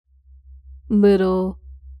little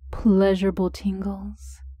pleasurable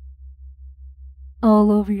tingles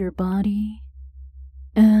all over your body,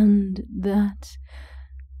 and that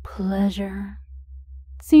pleasure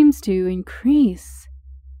seems to increase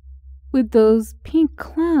with those pink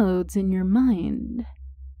clouds in your mind.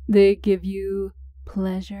 They give you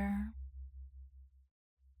pleasure.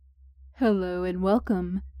 Hello and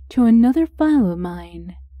welcome to another file of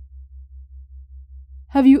mine.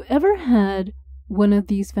 Have you ever had one of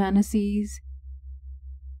these fantasies?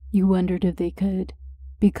 You wondered if they could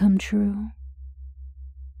become true?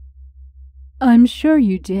 I'm sure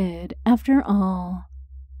you did. After all,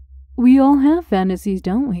 we all have fantasies,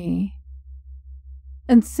 don't we?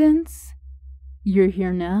 And since you're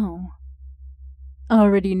here now, I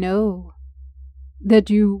already know that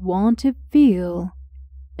you want to feel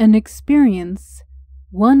and experience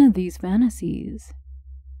one of these fantasies.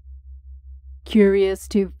 Curious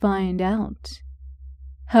to find out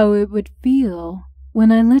how it would feel when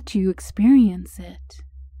I let you experience it.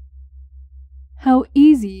 How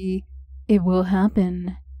easy it will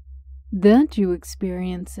happen that you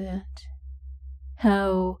experience it.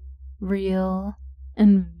 How real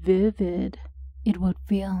and vivid it would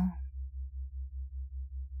feel.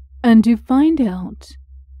 And to find out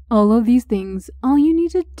all of these things, all you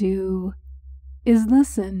need to do is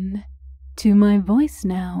listen to my voice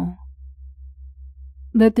now.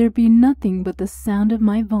 Let there be nothing but the sound of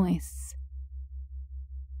my voice.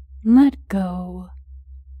 Let go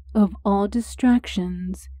of all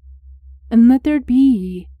distractions and let there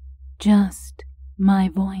be just my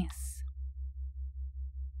voice.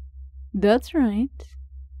 That's right.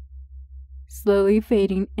 Slowly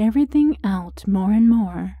fading everything out more and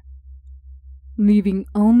more, leaving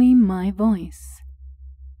only my voice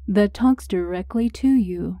that talks directly to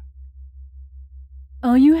you.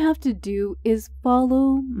 All you have to do is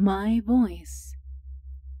follow my voice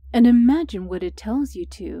and imagine what it tells you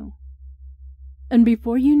to. And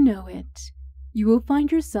before you know it, you will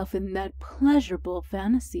find yourself in that pleasurable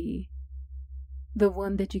fantasy, the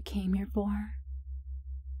one that you came here for.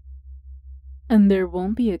 And there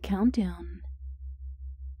won't be a countdown.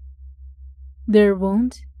 There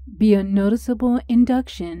won't be a noticeable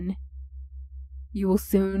induction. You will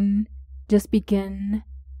soon just begin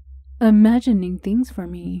imagining things for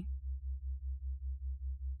me.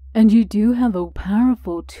 And you do have a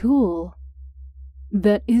powerful tool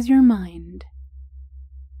that is your mind.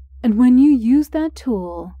 And when you use that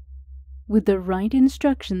tool with the right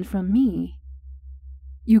instructions from me,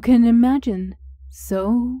 you can imagine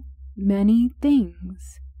so many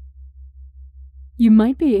things. You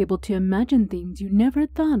might be able to imagine things you never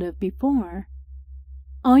thought of before.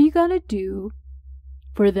 All you gotta do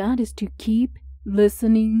for that is to keep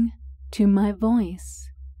listening to my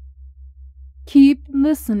voice. Keep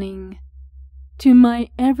listening to my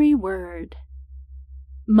every word.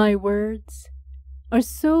 My words are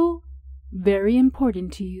so very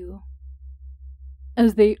important to you,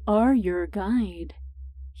 as they are your guide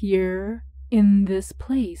here in this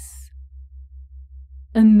place.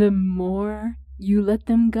 And the more you let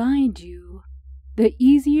them guide you, the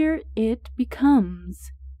easier it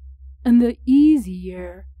becomes. And the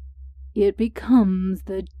easier it becomes,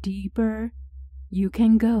 the deeper you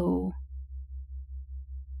can go.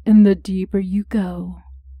 And the deeper you go,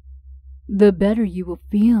 the better you will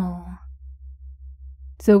feel.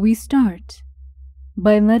 So we start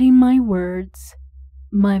by letting my words,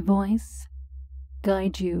 my voice,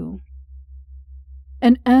 guide you.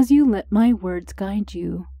 And as you let my words guide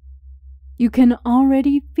you, you can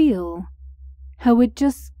already feel how it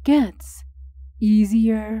just gets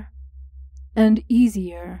easier and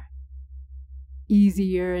easier.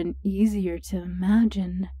 Easier and easier to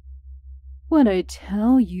imagine what I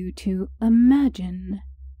tell you to imagine.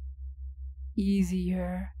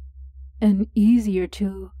 Easier and easier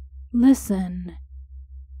to listen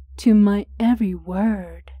to my every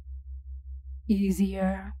word.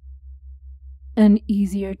 Easier and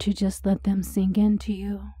easier to just let them sink into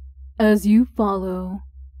you as you follow.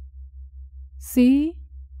 See?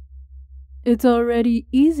 It's already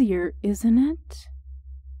easier, isn't it?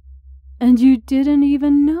 And you didn't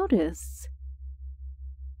even notice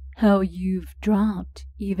how you've dropped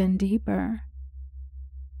even deeper.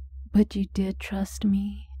 But you did trust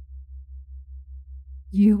me.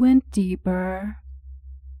 You went deeper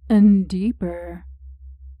and deeper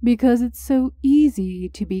because it's so easy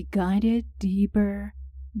to be guided deeper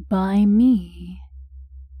by me.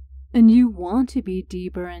 And you want to be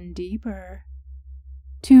deeper and deeper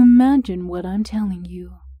to imagine what I'm telling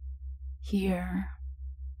you here.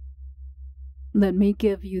 Let me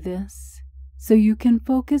give you this so you can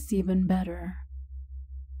focus even better.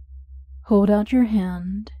 Hold out your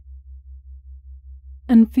hand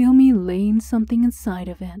and feel me laying something inside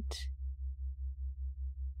of it.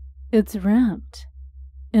 It's wrapped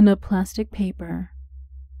in a plastic paper.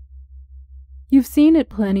 You've seen it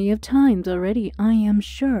plenty of times already, I am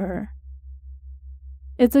sure.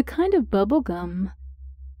 It's a kind of bubble gum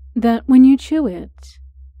that, when you chew it,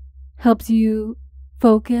 helps you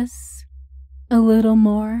focus a little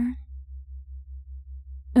more.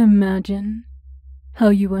 Imagine how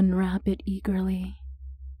you unwrap it eagerly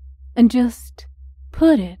and just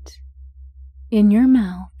put it in your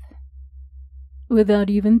mouth without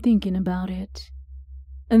even thinking about it.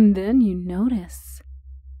 And then you notice,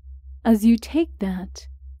 as you take that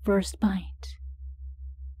first bite,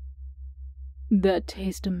 that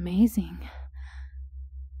tastes amazing.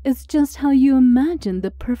 It's just how you imagined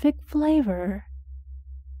the perfect flavor.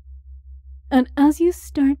 And as you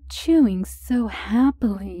start chewing so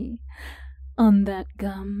happily on that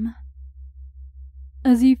gum,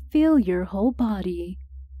 as you feel your whole body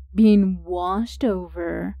being washed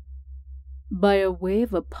over by a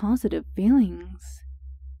wave of positive feelings,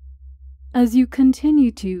 as you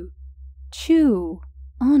continue to chew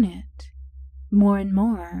on it more and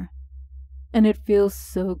more, and it feels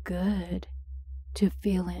so good to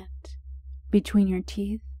feel it between your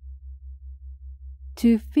teeth,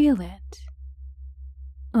 to feel it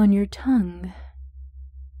on your tongue,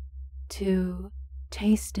 to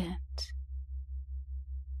taste it,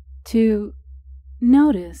 to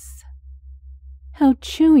notice how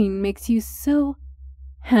chewing makes you so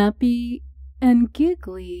happy and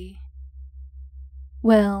giggly.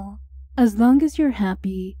 Well, as long as you're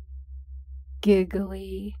happy,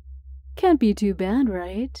 giggly can't be too bad,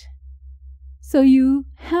 right? So you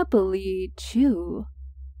happily chew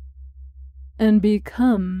and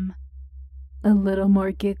become a little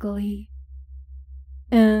more giggly.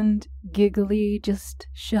 And giggly just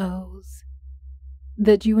shows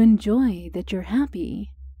that you enjoy, that you're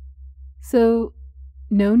happy. So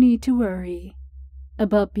no need to worry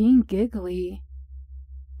about being giggly.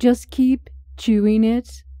 Just keep chewing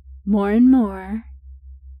it more and more.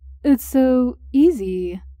 It's so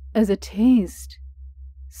easy as it tastes,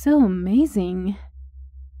 so amazing.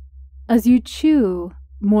 As you chew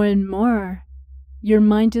more and more, your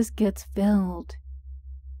mind just gets filled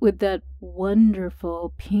with that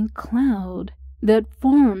wonderful pink cloud that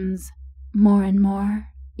forms more and more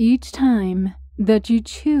each time that you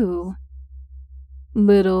chew.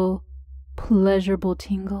 Little pleasurable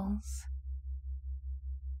tingles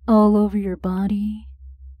all over your body,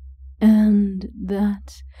 and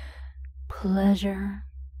that pleasure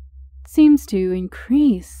seems to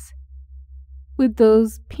increase with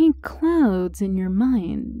those pink clouds in your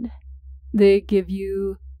mind. They give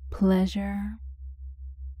you pleasure,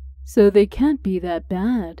 so they can't be that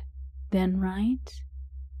bad then, right?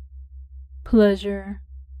 Pleasure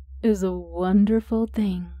is a wonderful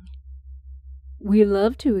thing. We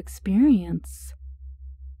love to experience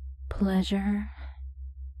pleasure.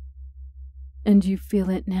 And you feel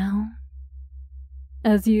it now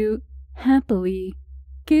as you happily,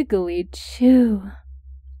 giggly chew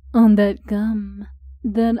on that gum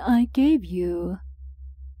that I gave you.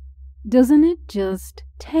 Doesn't it just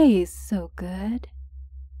taste so good?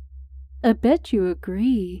 I bet you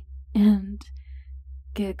agree and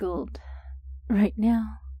giggled right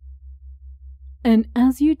now. And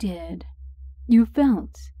as you did, you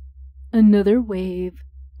felt another wave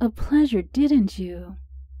of pleasure, didn't you?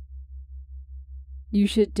 You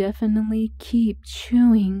should definitely keep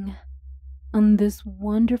chewing on this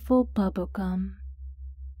wonderful bubblegum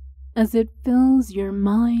as it fills your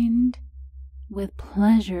mind with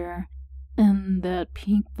pleasure and that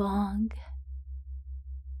pink fog.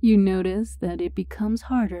 You notice that it becomes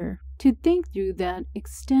harder to think through that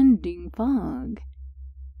extending fog,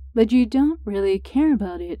 but you don't really care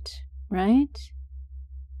about it, right?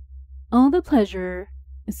 All the pleasure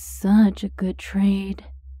is such a good trade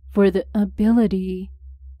for the ability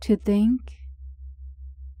to think.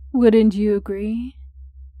 Wouldn't you agree?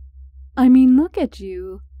 I mean, look at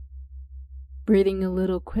you, breathing a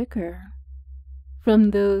little quicker from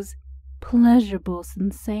those pleasurable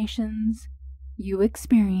sensations you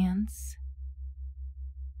experience.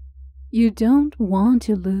 You don't want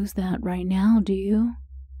to lose that right now, do you?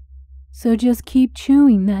 So just keep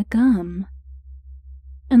chewing that gum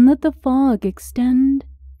and let the fog extend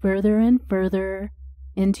further and further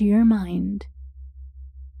into your mind.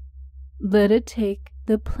 Let it take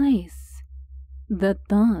the place that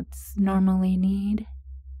thoughts normally need.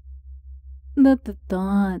 Let the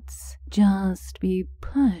thoughts just be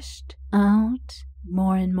pushed out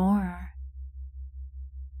more and more.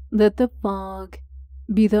 Let the fog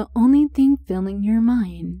be the only thing filling your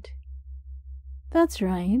mind. That's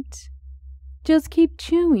right. Just keep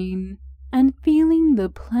chewing and feeling the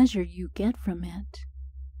pleasure you get from it.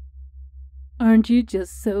 Aren't you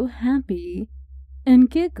just so happy and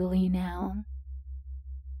giggly now?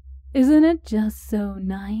 Isn't it just so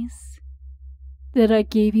nice that I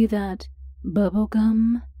gave you that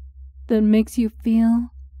bubblegum that makes you feel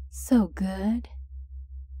so good?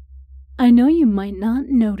 I know you might not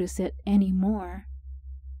notice it anymore,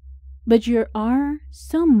 but you are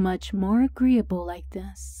so much more agreeable like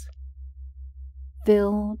this,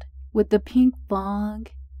 filled with the pink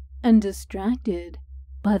fog and distracted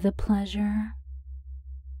by the pleasure.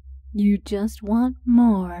 You just want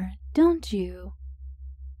more, don't you?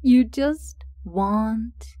 You just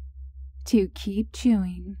want to keep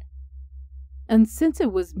chewing. And since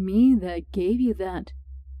it was me that gave you that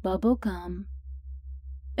bubble gum,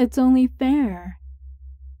 it's only fair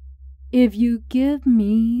if you give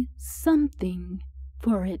me something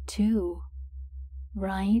for it too,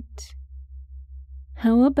 right?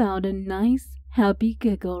 How about a nice happy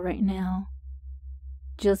giggle right now,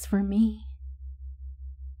 just for me?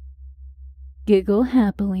 Giggle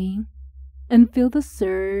happily and feel the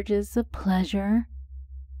surges of pleasure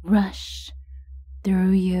rush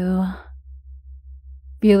through you.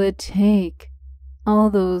 Feel it take all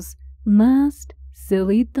those last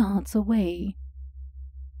silly thoughts away.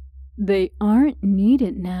 They aren't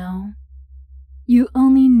needed now. You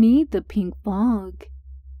only need the pink fog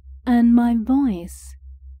and my voice.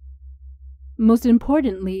 Most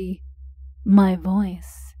importantly, my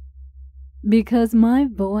voice. Because my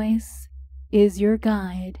voice is your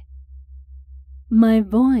guide. My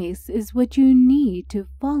voice is what you need to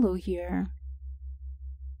follow here.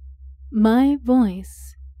 My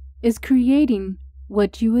voice is creating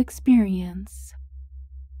what you experience.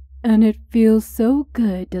 And it feels so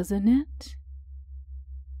good, doesn't it?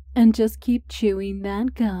 And just keep chewing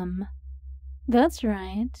that gum. That's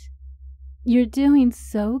right. You're doing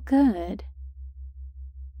so good.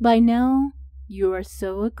 By now, you are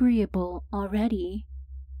so agreeable already,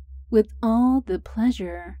 with all the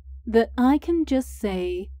pleasure that I can just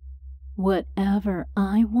say whatever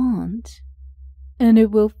I want, and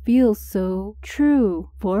it will feel so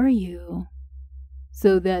true for you.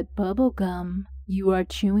 So that bubblegum you are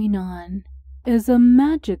chewing on is a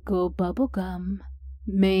magical bubblegum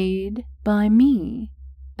made by me,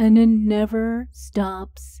 and it never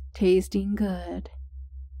stops tasting good.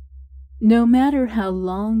 No matter how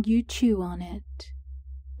long you chew on it,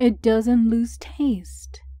 it doesn't lose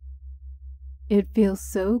taste. It feels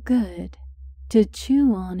so good to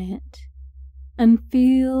chew on it and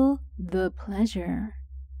feel the pleasure.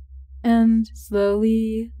 And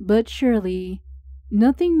slowly but surely,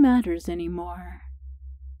 nothing matters anymore.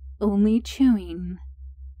 Only chewing,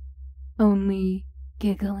 only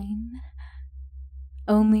giggling,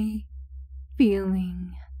 only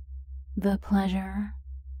feeling the pleasure.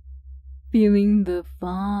 Feeling the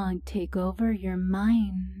fog take over your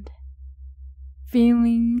mind.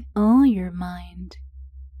 Feeling all your mind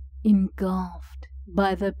engulfed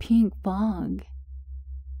by the pink fog.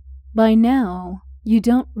 By now, you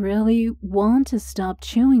don't really want to stop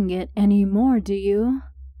chewing it anymore, do you?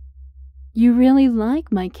 You really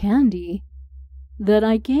like my candy that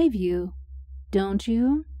I gave you, don't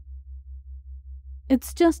you?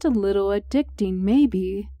 It's just a little addicting,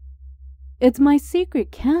 maybe. It's my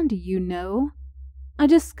secret candy, you know. I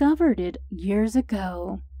discovered it years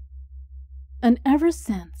ago. And ever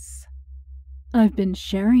since, I've been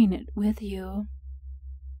sharing it with you.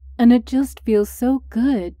 And it just feels so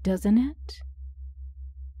good, doesn't it?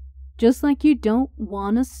 Just like you don't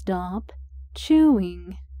want to stop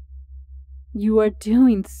chewing. You are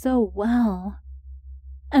doing so well.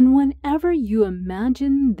 And whenever you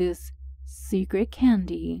imagine this secret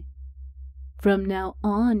candy from now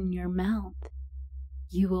on in your mouth,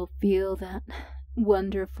 you will feel that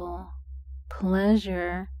wonderful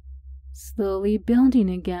pleasure slowly building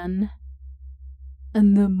again.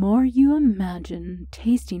 And the more you imagine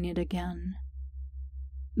tasting it again,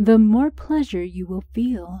 the more pleasure you will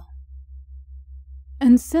feel.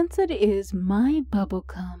 And since it is my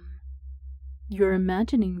bubblegum you're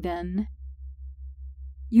imagining then,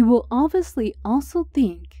 you will obviously also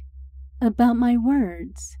think about my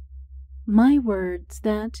words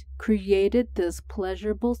that created this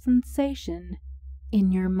pleasurable sensation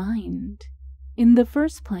in your mind in the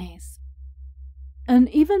first place. And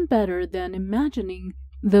even better than imagining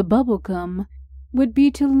the bubblegum would be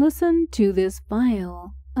to listen to this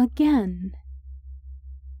file again.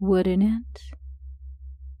 Wouldn't it?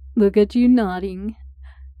 Look at you nodding.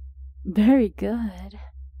 Very good.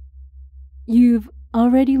 You've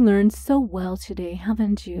already learned so well today,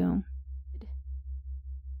 haven't you?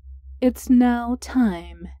 It's now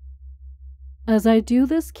time As I do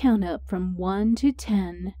this count up from 1 to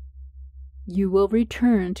 10, you will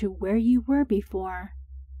return to where you were before.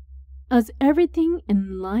 As everything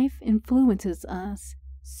in life influences us,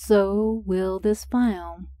 so will this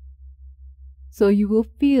file. So you will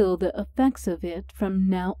feel the effects of it from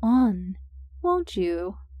now on, won't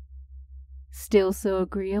you? Still so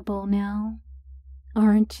agreeable now,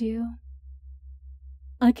 aren't you?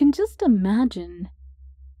 I can just imagine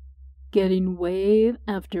getting wave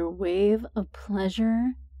after wave of pleasure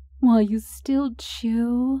while you still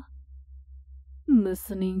chew,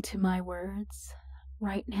 listening to my words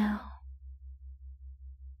right now.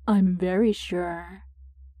 I'm very sure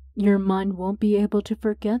your mind won't be able to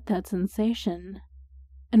forget that sensation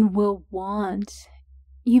and will want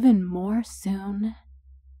even more soon.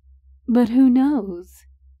 But who knows?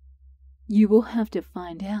 You will have to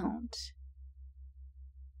find out.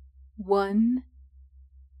 1.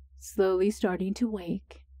 Slowly starting to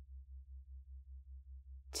wake.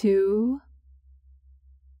 2.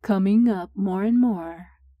 Coming up more and more.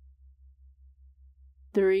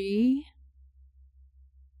 3.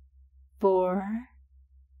 4.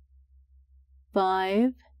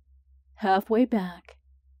 5. Halfway back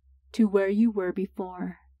to where you were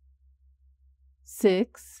before.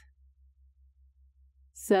 6.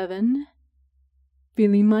 7.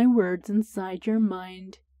 Feeling my words inside your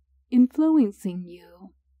mind, influencing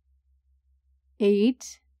you.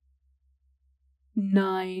 8.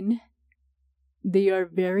 9. They are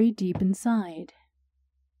very deep inside.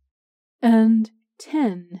 And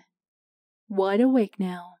 10. Wide awake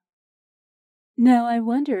now. Now I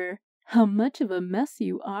wonder how much of a mess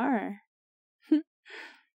you are.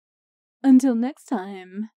 Until next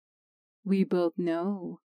time, we both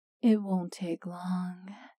know it won't take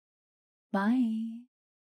long. Bye.